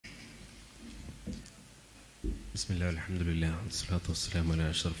ബിസ്മില്ലാ അൽഹംദുലില്ലാ വസ്സലാത്തു വസ്സലാമു അലാ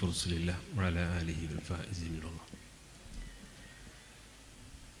അഷ്റഫി റസൂലില്ലാ വഅലാ ആലിഹി വൽ ഫായിസീൻ.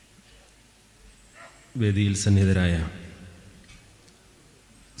 വേദിയിൽ സന്നിഹിതരായ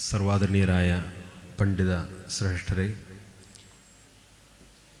സർവാദരണീയരായ പണ്ഡിത ശ്രേഷ്ഠരെ,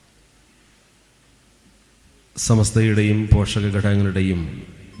 സമസ്തയുടെയും പോഷക ഘടകങ്ങളുടെയും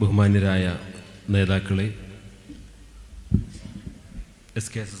ബഹുമാന്യരായ നേതാക്കളെ,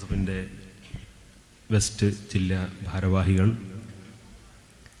 SKSSFന്റെ വെസ്റ്റ് ജില്ലാ ഭാരവാഹികൾ,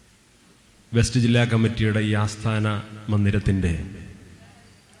 വെസ്റ്റ് ജില്ലാ കമ്മിറ്റിയുടെ ഈ ആസ്ഥാന മന്ദിരത്തിൻ്റെ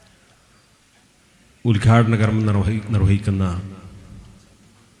ഉദ്ഘാടന കർമ്മം നിർവഹിക്കുന്ന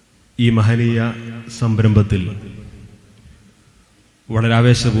ഈ മഹനീയ സംരംഭത്തിൽ വളരെ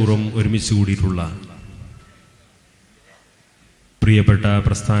ആവേശപൂർവ്വം ഒരുമിച്ച് കൂടിയിട്ടുള്ള പ്രിയപ്പെട്ട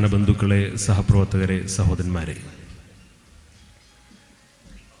പ്രസ്ഥാന ബന്ധുക്കളെ, സഹപ്രവർത്തകരെ, സഹോദരന്മാരെ,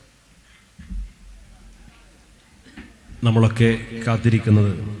 നമ്മളൊക്കെ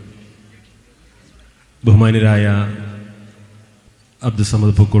കാത്തിരിക്കുന്നത് ബഹുമാന്യരായ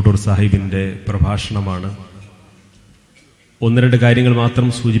അബ്ദുസമദ് പൂക്കോട്ടൂർ സാഹിബിൻ്റെ പ്രഭാഷണമാണ്. ഒന്ന് രണ്ട് കാര്യങ്ങൾ മാത്രം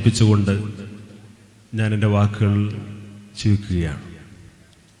സൂചിപ്പിച്ചുകൊണ്ട് ഞാൻ എൻ്റെ വാക്കുകൾ ചുരുക്കുകയാണ്.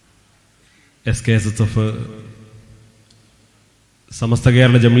 SKSSF സമസ്ത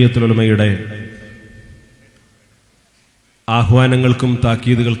കേരള ജംഇയ്യത്തുൽ ഉലമയുടെ ആഹ്വാനങ്ങൾക്കും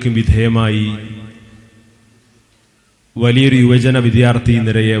താക്കീതുകൾക്കും വിധേയമായി വലിയൊരു യുവജന വിദ്യാർത്ഥി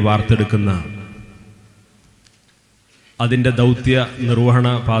നിരയെ വാർത്തെടുക്കുന്ന അതിൻ്റെ ദൗത്യ നിർവഹണ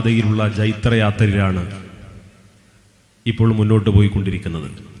പാതയിലുള്ള ജൈത്രയാത്രയിലാണ് ഇപ്പോൾ മുന്നോട്ട് പോയിക്കൊണ്ടിരിക്കുന്നത്.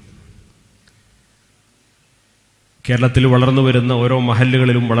 കേരളത്തിൽ വളർന്നു വരുന്ന ഓരോ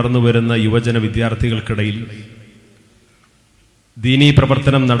മഹല്ലുകളിലും വളർന്നു വരുന്ന യുവജന വിദ്യാർത്ഥികൾക്കിടയിൽ ദീനീ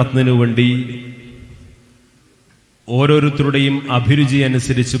പ്രവർത്തനം നടത്തുന്നതിനു വേണ്ടി ഓരോരുത്തരുടെയും അഭിരുചി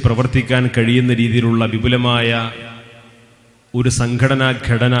അനുസരിച്ച് പ്രവർത്തിക്കാൻ കഴിയുന്ന രീതിയിലുള്ള വിപുലമായ ഒരു സംഘടനാ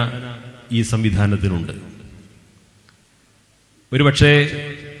ഘടന ഈ സംവിധാനത്തിനുണ്ട്. ഒരുപക്ഷെ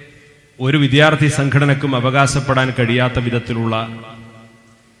ഒരു വിദ്യാർത്ഥി സംഘടനക്കും അവകാശപ്പെടാൻ കഴിയാത്ത വിധത്തിലുള്ള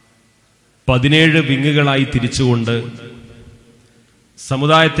 17 വിങ്ങുകളായി തിരിച്ചുകൊണ്ട്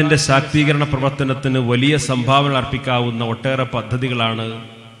സമുദായത്തിന്റെ ശാക്തീകരണ പ്രവർത്തനത്തിന് വലിയ സംഭാവന അർപ്പിക്കാവുന്ന ഒട്ടേറെ പദ്ധതികളാണ്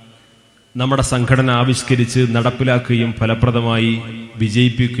നമ്മുടെ സംഘടന ആവിഷ്കരിച്ച് നടപ്പിലാക്കുകയും ഫലപ്രദമായി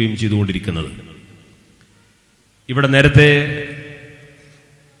വിജയിപ്പിക്കുകയും ചെയ്തുകൊണ്ടിരിക്കുന്നത്. ഇവിടെ നേരത്തെ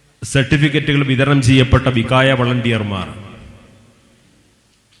സർട്ടിഫിക്കറ്റുകൾ വിതരണം ചെയ്യപ്പെട്ട വികായ വളണ്ടിയർമാർ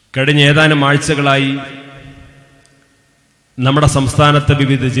കഴിഞ്ഞ ഏതാനും ആഴ്ചകളായി നമ്മുടെ സംസ്ഥാനത്തെ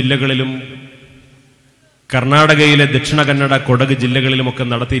വിവിധ ജില്ലകളിലും കർണാടകയിലെ ദക്ഷിണ കന്നഡ, കൊടക് ജില്ലകളിലുമൊക്കെ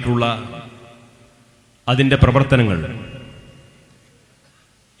നടത്തിയിട്ടുള്ള അതിൻ്റെ പ്രവർത്തനങ്ങൾ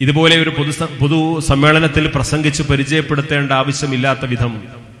ഇതുപോലെ ഒരു പൊതു സമ്മേളനത്തിൽ പ്രസംഗിച്ച് പരിചയപ്പെടുത്തേണ്ട ആവശ്യമില്ലാത്ത വിധം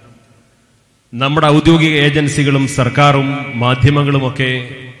നമ്മുടെ ഔദ്യോഗിക ഏജൻസികളും സർക്കാരും മാധ്യമങ്ങളുമൊക്കെ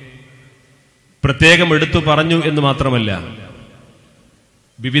പ്രത്യേകം എടുത്തു പറഞ്ഞു എന്ന് മാത്രമല്ല,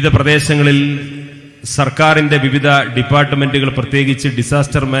 വിവിധ പ്രദേശങ്ങളിൽ സർക്കാരിന്റെ വിവിധ ഡിപ്പാർട്ട്മെന്റുകൾ, പ്രത്യേകിച്ച്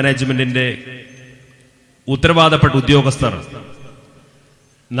ഡിസാസ്റ്റർ മാനേജ്മെന്റിന്റെ ഉത്തരവാദപ്പെട്ട ഉദ്യോഗസ്ഥർ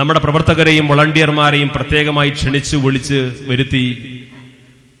നമ്മുടെ പ്രവർത്തകരെയും വളണ്ടിയർമാരെയും പ്രത്യേകമായി ക്ഷണിച്ചു വിളിച്ച് വരുത്തി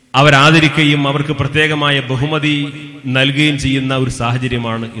അവരാദരിക്കുകയും അവർക്ക് പ്രത്യേകമായ ബഹുമതി നൽകുകയും ചെയ്യുന്ന ഒരു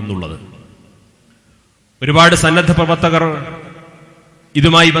സാഹചര്യമാണ് ഇന്നുള്ളത്. ഒരുപാട് സന്നദ്ധ പ്രവർത്തകർ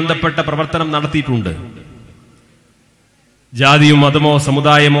ഇതുമായി ബന്ധപ്പെട്ട പ്രവർത്തനം നടത്തിയിട്ടുണ്ട്. ജാതിയോ മതമോ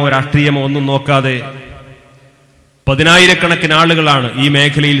സമുദായമോ രാഷ്ട്രീയമോ ഒന്നും നോക്കാതെ 10,000-കണക്കിന് ആളുകളാണ് ഈ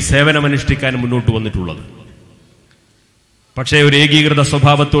മേഖലയിൽ സേവനമനുഷ്ഠിക്കാൻ മുന്നോട്ട് വന്നിട്ടുള്ളത്. പക്ഷേ ഒരു ഏകീകൃത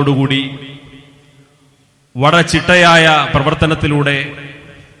സ്വഭാവത്തോടുകൂടി വളരെ ചിട്ടയായ പ്രവർത്തനത്തിലൂടെ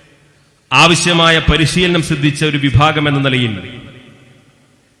ആവശ്യമായ പരിശീലനം സിദ്ധിച്ച ഒരു വിഭാഗം എന്ന നിലയിൽ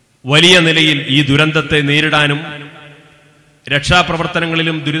വലിയ നിലയിൽ ഈ ദുരന്തത്തെ നേരിടാനും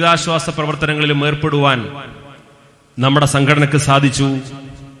രക്ഷാപ്രവർത്തനങ്ങളിലും ദുരിതാശ്വാസ പ്രവർത്തനങ്ങളിലും ഏർപ്പെടുവാൻ നമ്മുടെ സംഘടനയ്ക്ക് സാധിച്ചു.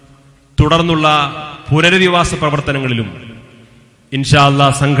 തുടർന്നുള്ള പുനരധിവാസ പ്രവർത്തനങ്ങളിലും ഇൻഷാ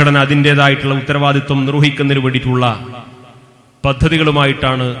അല്ലാഹ് സംഘടന അതിൻ്റെതായിട്ടുള്ള ഉത്തരവാദിത്വം നിർവഹിക്കുന്നതിന് വേണ്ടിയിട്ടുള്ള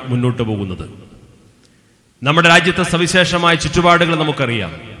പദ്ധതികളുമായിട്ടാണ് മുന്നോട്ട് പോകുന്നത്. നമ്മുടെ രാജ്യത്തെ സവിശേഷമായ ചുറ്റുപാടുകൾ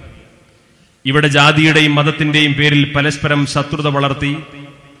നമുക്കറിയാം. ഇവിടെ ജാതിയുടെയും മതത്തിന്റെയും പേരിൽ പരസ്പരം ശത്രുത വളർത്തി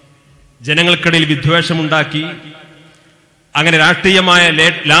ജനങ്ങൾക്കിടയിൽ വിദ്വേഷമുണ്ടാക്കി അങ്ങനെ രാഷ്ട്രീയമായ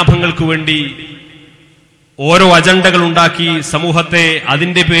ലാഭങ്ങൾക്ക് വേണ്ടി ഓരോ അജണ്ടകൾ ഉണ്ടാക്കി സമൂഹത്തെ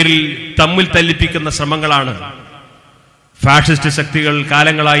അതിന്റെ പേരിൽ തമ്മിൽ തല്ലിപ്പിക്കുന്ന ശ്രമങ്ങളാണ് ഫാഷിസ്റ്റ് ശക്തികൾ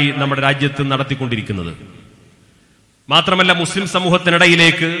കാലങ്ങളായി നമ്മുടെ രാജ്യത്ത് നടത്തിക്കൊണ്ടിരിക്കുന്നത്. മാത്രമല്ല, മുസ്ലിം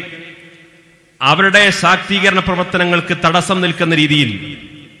സമൂഹത്തിനിടയിലേക്ക് അവരുടെ ശാക്തീകരണ പ്രവർത്തനങ്ങൾക്ക് തടസ്സം നിൽക്കുന്ന രീതിയിൽ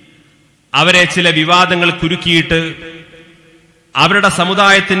അവരെ ചില വിവാദങ്ങൾ കുരുക്കിയിട്ട് അവരുടെ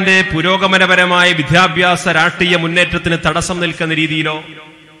സമുദായത്തിന്റെ പുരോഗമനപരമായ വിദ്യാഭ്യാസ രാഷ്ട്രീയ മുന്നേറ്റത്തിന് തടസ്സം നിൽക്കുന്ന രീതിയിലോ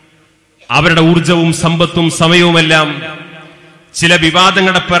അവരുടെ ഊർജവും സമ്പത്തും സമയവുമെല്ലാം ചില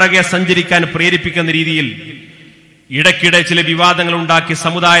വിവാദങ്ങളുടെ പിറകെ സഞ്ചരിക്കാൻ പ്രേരിപ്പിക്കുന്ന രീതിയിൽ ഇടയ്ക്കിടെ ചില വിവാദങ്ങൾ ഉണ്ടാക്കി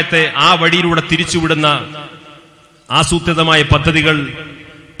സമുദായത്തെ ആ വഴിയിലൂടെ തിരിച്ചുവിടുന്ന ആസൂത്രിതമായ പദ്ധതികൾ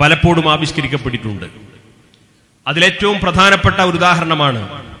പലപ്പോഴും ആവിഷ്കരിക്കപ്പെട്ടിട്ടുണ്ട്. അതിലേറ്റവും പ്രധാനപ്പെട്ട ഒരു ഉദാഹരണമാണ്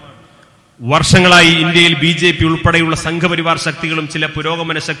വർഷങ്ങളായി ഇന്ത്യയിൽ BJP ഉൾപ്പെടെയുള്ള സംഘപരിവാർ ശക്തികളും ചില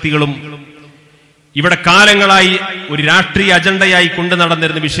പുരോഗമന ശക്തികളും ഇവിടെ കാലങ്ങളായി ഒരു രാഷ്ട്രീയ അജണ്ടയായി കൊണ്ടു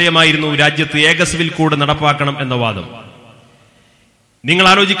നടന്നിരുന്ന വിഷയമായിരുന്നു രാജ്യത്ത് ഏക സിവിൽ കോഡ് നടപ്പാക്കണം എന്ന വാദം. നിങ്ങൾ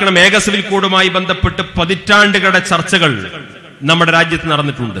ആലോചിക്കണം, ഏക സിവിൽ കോഡുമായി ബന്ധപ്പെട്ട് പതിറ്റാണ്ടുകളുടെ ചർച്ചകൾ നമ്മുടെ രാജ്യത്ത്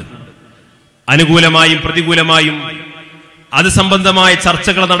നടന്നിട്ടുണ്ട്. അനുകൂലമായും പ്രതികൂലമായും അത് സംബന്ധമായ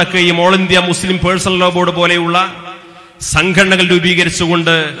ചർച്ചകൾ നടക്കുകയും all India Muslim personal law board പോലെയുള്ള സംഘടനകൾ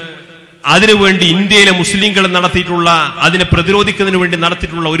രൂപീകരിച്ചുകൊണ്ട് അതിനുവേണ്ടി ഇന്ത്യയിലെ മുസ്ലിംകൾ നടത്തിയിട്ടുള്ള, അതിനെ പ്രതിരോധിക്കുന്നതിന് വേണ്ടി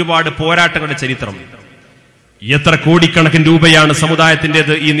നടത്തിയിട്ടുള്ള ഒരുപാട് പോരാട്ടങ്ങളുടെ ചരിത്രം. എത്ര കോടിക്കണക്കിന് രൂപയാണ്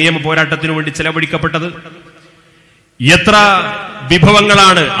സമുദായത്തിൻ്റെത് ഈ നിയമ പോരാട്ടത്തിനു വേണ്ടി ചെലവഴിക്കപ്പെട്ടത്? എത്ര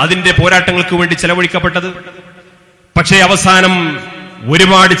വിഭവങ്ങളാണ് അതിന്റെ പോരാട്ടങ്ങൾക്ക് വേണ്ടി ചെലവഴിക്കപ്പെട്ടത്? പക്ഷേ അവസാനം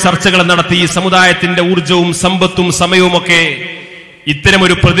ഒരുപാട് ചർച്ചകൾ നടത്തി സമുദായത്തിന്റെ ഊർജവും സമ്പത്തും സമയവുമൊക്കെ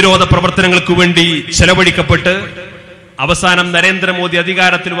ഇത്തരമൊരു പ്രതിരോധ പ്രവർത്തനങ്ങൾക്ക് വേണ്ടി ചെലവഴിക്കപ്പെട്ട് അവസാനം നരേന്ദ്രമോദി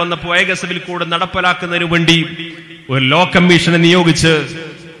അധികാരത്തിൽ വന്നപ്പോൾ ഏക സിവിൽ കോഡ് നടപ്പിലാക്കുന്നതിനു വേണ്ടി ഒരു ലോ കമ്മീഷനെ നിയോഗിച്ച്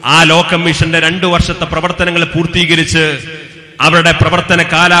ആ ലോ കമ്മീഷന്റെ 2 വർഷത്തെ പ്രവർത്തനങ്ങൾ പൂർത്തീകരിച്ച് അവരുടെ പ്രവർത്തന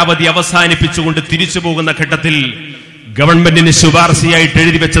കാലാവധി അവസാനിപ്പിച്ചുകൊണ്ട് തിരിച്ചു പോകുന്ന ഘട്ടത്തിൽ ഗവൺമെന്റിന് ശുപാർശയായിട്ട്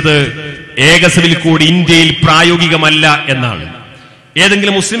എഴുതി വെച്ചത് ഏക സിവിൽ കോഡ് ഇന്ത്യയിൽ പ്രായോഗികമല്ല എന്നാണ്.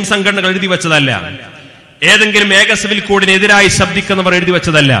 ഏതെങ്കിലും മുസ്ലിം സംഘടനകൾ എഴുതി വെച്ചതല്ല, ഏതെങ്കിലും ഏക സിവിൽ കോഡിനെതിരായി ശബ്ദിക്കുന്നവർ എഴുതി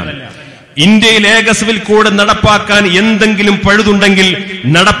വെച്ചതല്ല. ഇന്ത്യയിൽ ഏക സിവിൽ കോഡ് നടപ്പാക്കാൻ എന്തെങ്കിലും പഴുതുണ്ടെങ്കിൽ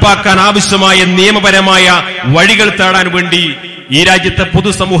നടപ്പാക്കാൻ ആവശ്യമായ നിയമപരമായ വഴികൾ തേടാൻ വേണ്ടി ഈ രാജ്യത്തെ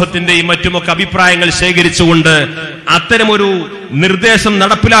പൊതുസമൂഹത്തിന്റെയും മറ്റുമൊക്കെ അഭിപ്രായങ്ങൾ ശേഖരിച്ചുകൊണ്ട് അത്തരമൊരു നിർദ്ദേശം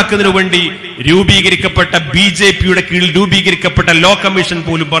നടപ്പിലാക്കുന്നതിനു വേണ്ടി രൂപീകരിക്കപ്പെട്ട BJPയുടെ കീഴിൽ രൂപീകരിക്കപ്പെട്ട ലോ കമ്മീഷൻ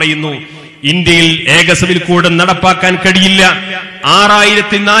പോലും പറയുന്നു ഇന്ത്യയിൽ ഏക സിവിൽ കോഡ് നടപ്പാക്കാൻ കഴിയില്ല.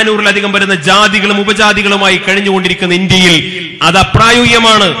 6400-ലധികം വരുന്ന ജാതികളും ഉപജാതികളുമായി കഴിഞ്ഞുകൊണ്ടിരിക്കുന്ന ഇന്ത്യയിൽ അത്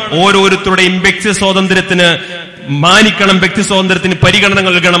അപ്രായോഗികമാണ്. ഓരോരുത്തരുടെയും വ്യക്തി സ്വാതന്ത്ര്യത്തിന് മാനിക്കണം, വ്യക്തി സ്വാതന്ത്ര്യത്തിന് പരിഗണന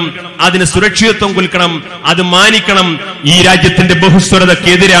നൽകണം, അതിന് സുരക്ഷിതത്വം കൊടുക്കണം, അത് മാനിക്കണം. ഈ രാജ്യത്തിന്റെ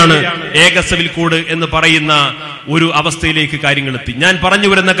ബഹുസ്വരതയ്ക്കെതിരാണ് ഏക സിവിൽ കോഡ് എന്ന് പറയുന്ന ഒരു അവസ്ഥയിലേക്ക് കാര്യങ്ങൾ എത്തി. ഞാൻ പറഞ്ഞു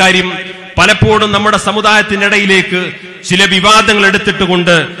വരുന്ന കാര്യം, പലപ്പോഴും നമ്മുടെ സമുദായത്തിനിടയിലേക്ക് ചില വിവാദങ്ങൾ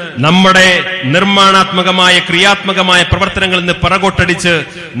എടുത്തിട്ടുകൊണ്ട് നമ്മുടെ നിർമ്മാണാത്മകമായ ക്രിയാത്മകമായ പ്രവർത്തനങ്ങളിൽ നിന്ന് പിറകോട്ടടിച്ച്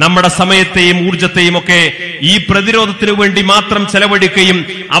നമ്മുടെ സമയത്തെയും ഊർജത്തെയും ഒക്കെ ഈ പ്രതിരോധത്തിനു വേണ്ടി മാത്രം ചെലവഴിക്കുകയും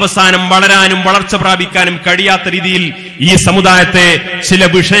അവസാനം വളരാനും വളർച്ച പ്രാപിക്കാനും കഴിയാത്ത രീതിയിൽ ഈ സമുദായത്തെ ചില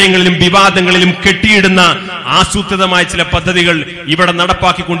വിഷയങ്ങളിലും വിവാദങ്ങളിലും കെട്ടിയിടുന്ന ആസൂത്രിതമായ ചില പദ്ധതികൾ ഇവിടെ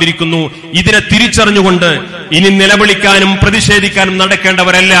നടപ്പാക്കിക്കൊണ്ടിരിക്കുന്നു. ഇതിനെ തിരിച്ചറിഞ്ഞുകൊണ്ട് ഇനി നിലവിളിക്കാനും പ്രതിഷേധിക്കാനും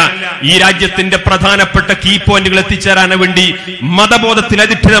നടക്കേണ്ടവരല്ല. ഈ രാജ്യത്തിന്റെ പ്രധാനപ്പെട്ട കീ പോയിന്റുകൾ എത്തിച്ചേരാൻ വേണ്ടി മതബോധത്തിൽ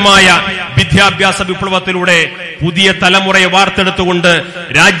അധിഷ്ഠിതമായ വിദ്യാഭ്യാസ വിപ്ലവത്തിലൂടെ പുതിയ തലമുറയെ വാർത്തെടുത്തുകൊണ്ട്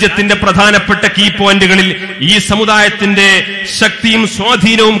രാജ്യത്തിന്റെ പ്രധാനപ്പെട്ട കീ പോയിന്റുകളിൽ ഈ സമുദായത്തിന്റെ ശക്തിയും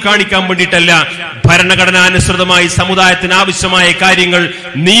സ്വാധീനവും കാണിക്കാൻ വേണ്ടിയിട്ടല്ല, ഭരണഘടനാനുസൃതമായി സമുദായത്തിന് ആവശ്യമായ കാര്യങ്ങൾ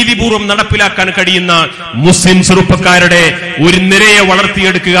നീതിപൂർവ്വം നടപ്പിലാക്കാൻ കഴിയുന്ന മുസ്ലിം ചെറുപ്പക്കാരുടെ ഒരു നിരയെ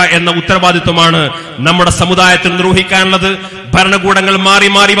വളർത്തിയെടുക്കുക എന്ന ഉത്തരവാദിത്വമാണ് നമ്മുടെ സമുദായത്തിൽ നിർവഹിക്കാനുള്ളത്. ഭരണകൂടങ്ങൾ മാറി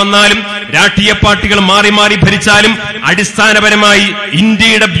മാറി വന്നാലും രാഷ്ട്രീയ പാർട്ടികൾ മാറി മാറി ഭരിച്ചാലും അടിസ്ഥാനപരമായി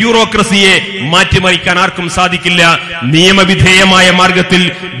ഇന്ത്യയുടെ ബ്യൂറോക്രസിയെ മാറ്റിമറിക്കാൻ ആർക്കും സാധിക്കില്ല. നിയമവിധേയമായ മാർഗത്തിൽ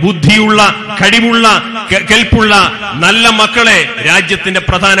ബുദ്ധിയുള്ള, കഴിവുള്ള, കെൽപ്പുള്ള നല്ല മക്കളെ രാജ്യത്തിന്റെ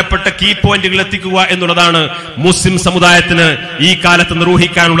പ്രധാനപ്പെട്ട കീ പോയിന്റുകൾ എത്തിക്കുക എന്നുള്ളതാണ് മുസ്ലിം സമുദായത്തിന് ഈ കാലത്ത്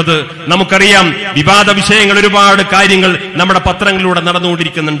നിർവഹിക്കാനുള്ളത്. നമുക്കറിയാം, വിവാദ വിഷയങ്ങൾ, ഒരുപാട് കാര്യങ്ങൾ നമ്മുടെ പത്രങ്ങളിലൂടെ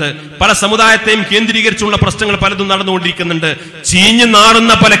നടന്നുകൊണ്ടിരിക്കുന്നുണ്ട്. പല സമുദായത്തെയും കേന്ദ്രീകരിച്ചുള്ള പ്രശ്നങ്ങൾ പലതും നടന്നുകൊണ്ടിരിക്കുന്നുണ്ട്. ചീഞ്ഞു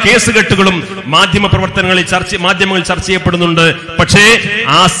നാറുന്ന പല കേസുകെട്ടുകളും മാധ്യമങ്ങളിൽ ചർച്ച ചെയ്യപ്പെടുന്നുണ്ട്. പക്ഷേ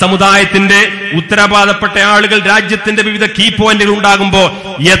ആ സമുദായത്തിന്റെ ഉത്തരവാദപ്പെട്ട ആളുകൾ രാജ്യത്തിന്റെ വിവിധ കീ പോയിന്റുകൾ ഉണ്ടാകുമ്പോൾ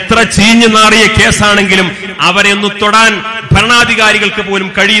എത്ര ചീഞ്ഞു നാറിയ കേസാണെങ്കിലും അവരെ ഒന്ന് തൊടാൻ ഭരണാധികാരികൾക്ക് പോലും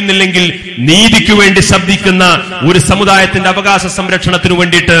കഴിയുന്നില്ലെങ്കിൽ നീതിക്ക് വേണ്ടി ശബ്ദിക്കുന്ന ഒരു സമുദായത്തിന്റെ അവകാശ സംരക്ഷണത്തിനു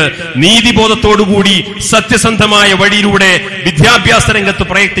വേണ്ടിയിട്ട് നീതിബോധത്തോടുകൂടി സത്യസന്ധമായ വഴിയിലൂടെ വിദ്യാഭ്യാസ രംഗത്ത്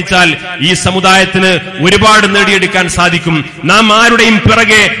പ്രയത്നിച്ചാൽ ഈ സമുദായത്തിന് ഒരുപാട് നേടിയെടുക്കാൻ സാധിക്കും. നാം ആരുടെയും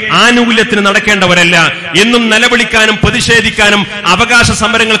പിറകെ ആനുകൂല്യത്തിന് നടക്കേണ്ടവരല്ല, എന്നും നിലവിളിക്കാനും പ്രതിഷേധിക്കാനും അവകാശ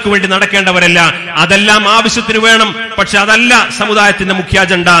സമരങ്ങൾക്ക് വേണ്ടി നടക്കേണ്ടവരല്ല. അതെല്ലാം ആവശ്യത്തിന് വേണം, പക്ഷെ അതല്ല സമുദായത്തിന്റെ മുഖ്യ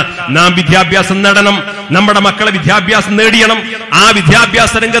അജണ്ട. നാം വിദ്യാഭ്യാസം നേടണം, നമ്മുടെ മക്കളെ വിദ്യാഭ്യാസം നേടിയണം. ആ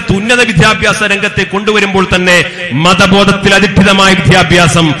വിദ്യാഭ്യാസ രംഗത്ത്, ഉന്നത വിദ്യാഭ്യാസ രംഗത്തെ കൊണ്ടുവരുമ്പോൾ തന്നെ മതബോധത്തിൽ അധിഷ്ഠിതമായ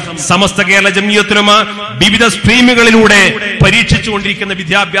വിദ്യാഭ്യാസം, സമസ്ത കേരള ജംഇയ്യത്തുൽ ഉലമ വിവിധ സ്ട്രീമുകളിലൂടെ പരീക്ഷിച്ചുകൊണ്ടിരിക്കുന്ന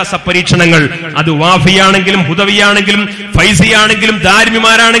വിദ്യാഭ്യാസ പരീക്ഷണങ്ങൾ, അത് വാഫിയാണെങ്കിലും ഹുദവിയാണെങ്കിലും ഫൈസിയാണെങ്കിലും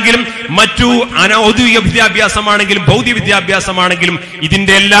ദാരിമിമാരാണെങ്കിലും മറ്റു അനൗദ്യോഗിക വിദ്യാഭ്യാസമാണെങ്കിലും ഭൗതിക വിദ്യാഭ്യാസമാണെങ്കിലും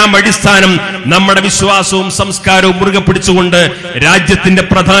ഇതിന്റെ എല്ലാം അടിസ്ഥാനം നമ്മുടെ വിശ്വാസവും സംസ്കാരവും മുറുകെ പിടിച്ചുകൊണ്ട് രാജ്യത്തിന്റെ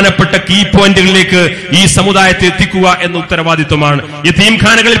പ്രധാനപ്പെട്ട കീ പോയിന്റുകളിലേക്ക് ഈ സമുദായത്തെ എത്തിക്കുക എന്ന ഉത്തരവാദിത്വമാണ്.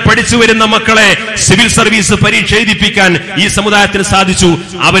 യതീംഖാനകളിൽ പഠിച്ചു വരുന്ന മക്കളെ സിവിൽ സർവീസ് പരീക്ഷ എഴുതിപ്പിക്കാൻ ഈ സമുദായത്തിന് സാധിച്ചു.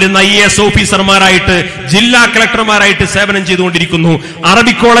 അവരിന്ന് IAS ഓഫീസർമാരായിട്ട് ജില്ലാ കളക്ടർമാരായിട്ട് സേവനം ചെയ്തുകൊണ്ടിരിക്കുന്നു.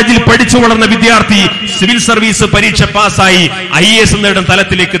 അറബി കോളേജിൽ പഠിച്ചു വളർന്ന വിദ്യാർത്ഥി സിവിൽ സർവീസ് പരീക്ഷ പാസ്സായി IAS നേടുന്ന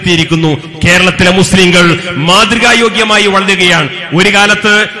തലത്തിലേക്ക് എത്തിയിരിക്കുന്നു. കേരളത്തിലെ മുസ്ലിങ്ങൾ മാതൃകായോഗ്യമായി വളരുകയാണ്. ഒരു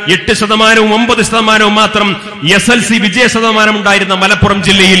കാലത്ത് 8% 9% മാത്രം SLC വിജയ ശതമാനം ഉണ്ടായിരുന്ന മലപ്പുറം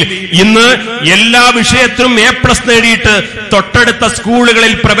ജില്ലയിൽ ഇന്ന് എല്ലാ വിഷയത്തിലും A+ നേടിയിട്ട് തൊട്ടടുത്ത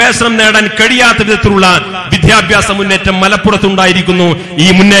സ്കൂളുകളിൽ പ്രവേശനം നേടാൻ കഴിയാത്ത വിധത്തിലുള്ള വിദ്യാഭ്യാസ മുന്നേറ്റം മലപ്പുറത്തുണ്ടായിരിക്കുന്നു. ഈ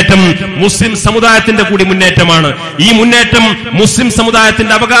മുന്നേറ്റം മുസ്ലിം സമുദായത്തിന്റെ കൂടി മുന്നേറ്റമാണ്. ഈ മുന്നേറ്റം മുസ്ലിം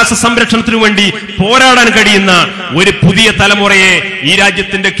സമുദായത്തിന്റെ അവകാശ സംരക്ഷണത്തിനു വേണ്ടി പോരാടാൻ കഴിയുന്ന ഒരു പുതിയ തലമുറയെ ഈ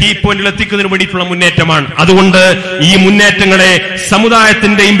രാജ്യത്തിന്റെ കീ പോയിന്റിൽ എത്തിക്കുന്നതിന് വേണ്ടിയിട്ടുള്ള മുന്നേറ്റമാണ്. അതുകൊണ്ട് ഈ മുന്നേറ്റങ്ങളെ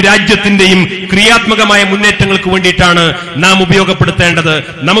സമുദായത്തിന്റെയും രാജ്യത്തിന്റെയും ക്രിയാത്മകമായ മുന്നേറ്റങ്ങൾക്ക് വേണ്ടിയിട്ടാണ് നാം ഉപയോഗപ്പെടുത്തേണ്ടത്.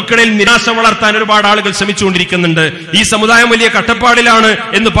 നമുക്കിടയിൽ നിരാശ വളർത്താൻ ഒരുപാട് ആളുകൾ ശ്രമിച്ചുകൊണ്ടിരിക്കുന്നുണ്ട്. ഈ സമുദായം വലിയ കട്ടപ്പാടിലാണ്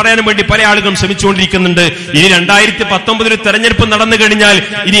എന്ന് പറയാനും വേണ്ടി പല ആളുകളും ശ്രമിച്ചുകൊണ്ടിരിക്കുന്നുണ്ട്. ഇനി 2019 തെരഞ്ഞെടുപ്പ് നടന്നു കഴിഞ്ഞാൽ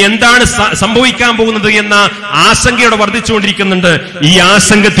ഇനി എന്താണ് സംഭവിക്കാൻ പോകുന്നത് എന്ന ആശങ്കയോടെ വർദ്ധിച്ചുകൊണ്ടിരിക്കുന്നുണ്ട്. ഈ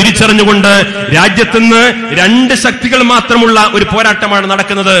ആശങ്ക തിരിച്ചറിഞ്ഞുകൊണ്ട് രാജ്യത്തുനിന്ന് 2 ശക്തികൾ മാത്രമുള്ള ഒരു പോരാട്ടമാണ്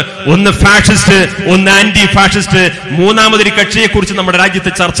നടക്കുന്നത്. ഒന്ന് ഫാഷിസ്റ്റ്, ഒന്ന് ആന്റി ഫാഷിസ്റ്റ്. മൂന്നാമതൊരു കക്ഷിയെ കുറിച്ച് നമ്മുടെ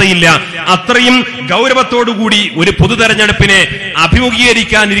രാജ്യത്ത് ചർച്ചയില്ല. അത്രയും ഗൗരവത്തോടുകൂടി ഒരു പൊതു തെരഞ്ഞെടുപ്പിനെ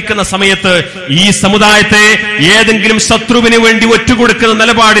അഭിമുഖീകരിക്കാനിരിക്കുന്ന സമയത്ത് ഈ സമുദായത്തെ ഏതെങ്കിലും ശത്രുവിന് വേണ്ടി ഒറ്റുകൊടുക്കുന്ന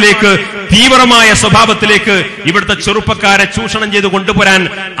നിലപാടിലേക്ക്, തീവ്രമായ സ്വഭാവത്തിലേക്ക് ഇവിടുത്തെ ചെറുപ്പക്കാരെ ചൂഷണം ചെയ്ത് കൊണ്ടുപോരാൻ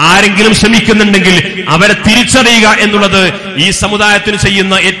ആരെങ്കിലും ശ്രമിക്കുന്നുണ്ടെങ്കിൽ അവരെ തിരിച്ചറിയുക എന്നുള്ളത് ഈ സമുദായത്തിന്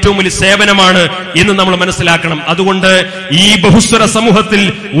ചെയ്യുന്ന ഏറ്റവും വലിയ സേവനമാണ് എന്ന് നമ്മൾ മനസ്സിലാക്കണം. അതുകൊണ്ട് ഈ ബഹുസ്വര സമൂഹത്തിൽ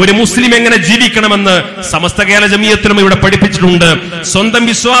ഒരു മുസ്ലിം എങ്ങനെ ജീവിക്കണമെന്ന് സമസ്ത കേരള ജംഇയ്യത്തുൽ ഉലമ ഇവിടെ പഠിപ്പിച്ചിട്ടുണ്ട്. സ്വന്തം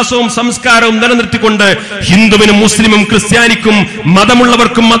വിശ്വാസവും സംസ്കാരവും നിലനിർത്തിക്കൊണ്ട് ഹിന്ദുവിനും മുസ്ലിമും ക്രിസ്ത്യാനിക്കും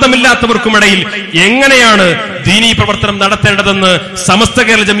മതമുള്ളവർക്കും മതമില്ലാത്തവർക്കും ഇടയിൽ എങ്ങനെയാണ് ദീനീ പ്രവർത്തനം നടത്തേണ്ടതെന്ന് സമസ്ത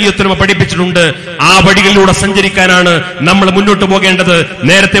കേരള ജംഇയ്യത്തുൽ ഉലമ പഠിപ്പിച്ചിട്ടുണ്ട്. ആ വഴികളിലൂടെ സഞ്ചരിക്കാനാണ് നമ്മൾ മുന്നോട്ട് പോകേണ്ടത്.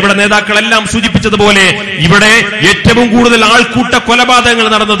 നേരത്തെ ഇവിടെ നേതാക്കളെല്ലാം സൂചിപ്പിച്ചതുപോലെ ഇവിടെ ഏറ്റവും കൂടുതൽ ആൾക്കൂട്ട കൊലപാതകങ്ങൾ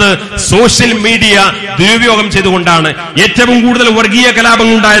നടന്നത് സോഷ്യൽ മീഡിയ ദുരുപയോഗം ചെയ്തുകൊണ്ടാണ്. ഏറ്റവും കൂടുതൽ വർഗീയ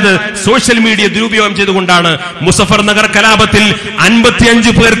കലാപങ്ങൾ ഉണ്ടായത് സോഷ്യൽ മീഡിയ ദുരുപയോഗം ചെയ്തുകൊണ്ടാണ്. മുസഫർ നഗർ കലാപത്തിൽ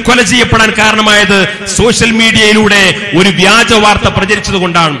 55 പേർ കൊല ചെയ്യപ്പെടാൻ കാരണമായത് സോഷ്യൽ മീഡിയയിലൂടെ ഒരു വ്യാജ വാർത്ത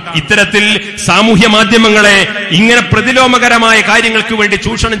പ്രചരിച്ചതുകൊണ്ടാണ്. ഇത്തരത്തിൽ സാമൂഹ്യ മാധ്യമങ്ങളെ ഇങ്ങനെ പ്രതിലോമകരമായ കാര്യങ്ങൾക്ക് വേണ്ടി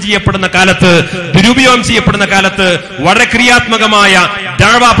ചൂഷണം ചെയ്യപ്പെടുന്ന കാലത്ത്, ദുരുപയോഗം ചെയ്യപ്പെടുന്ന കാലത്ത് വളരെ ക്രിയാത്മകമായ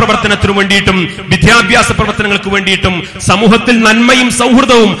ദഅവ പ്രവർത്തനത്തിനു വേണ്ടിയിട്ടും വിദ്യാഭ്യാസ പ്രവർത്തനങ്ങൾക്ക് വേണ്ടിയിട്ടും സമൂഹത്തിൽ നന്മയും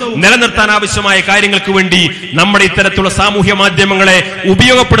സൗഹൃദവും നിലനിർത്താൻ ആവശ്യമായ കാര്യങ്ങൾക്ക് വേണ്ടി നമ്മുടെ ഇത്തരത്തിലുള്ള സാമൂഹ്യ മാധ്യമങ്ങളെ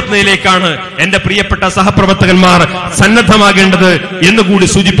ഉപയോഗപ്പെടുത്തുന്നതിലേക്കാണ് എന്റെ പ്രിയപ്പെട്ട സഹപ്രവർത്തകന്മാർ സന്നദ്ധമാകേണ്ടത് എന്നുകൂടി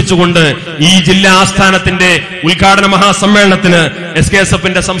സൂചിപ്പിച്ചുകൊണ്ട് ഈ ജില്ലാ ആസ്ഥാനത്തിന്റെ ഉദ്ഘാടന മഹാസമ്മേളനത്തിന്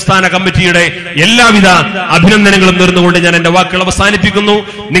SKSSFന്റെ സംസ്ഥാന കമ്മിറ്റിയുടെ എല്ലാവിധ അഭിനന്ദനങ്ങളും നേർന്നുകൊണ്ട് ഞാൻ എന്റെ വാക്കുകൾ അവസാനിപ്പിക്കുന്നു.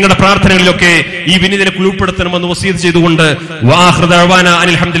 നിങ്ങളുടെ പ്രാർത്ഥനകളിലൊക്കെ ഈ വിനീതനെ ഉൾപ്പെടുത്തണമെന്ന് വസീയത്ത് ചെയ്തുകൊണ്ട് വാഖിറു ദഅ്വാനാ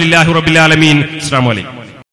അൽഹംദുലില്ലാഹി റബ്ബിൽ ആലമീൻ. അസ്സലാമു അലൈക്കും.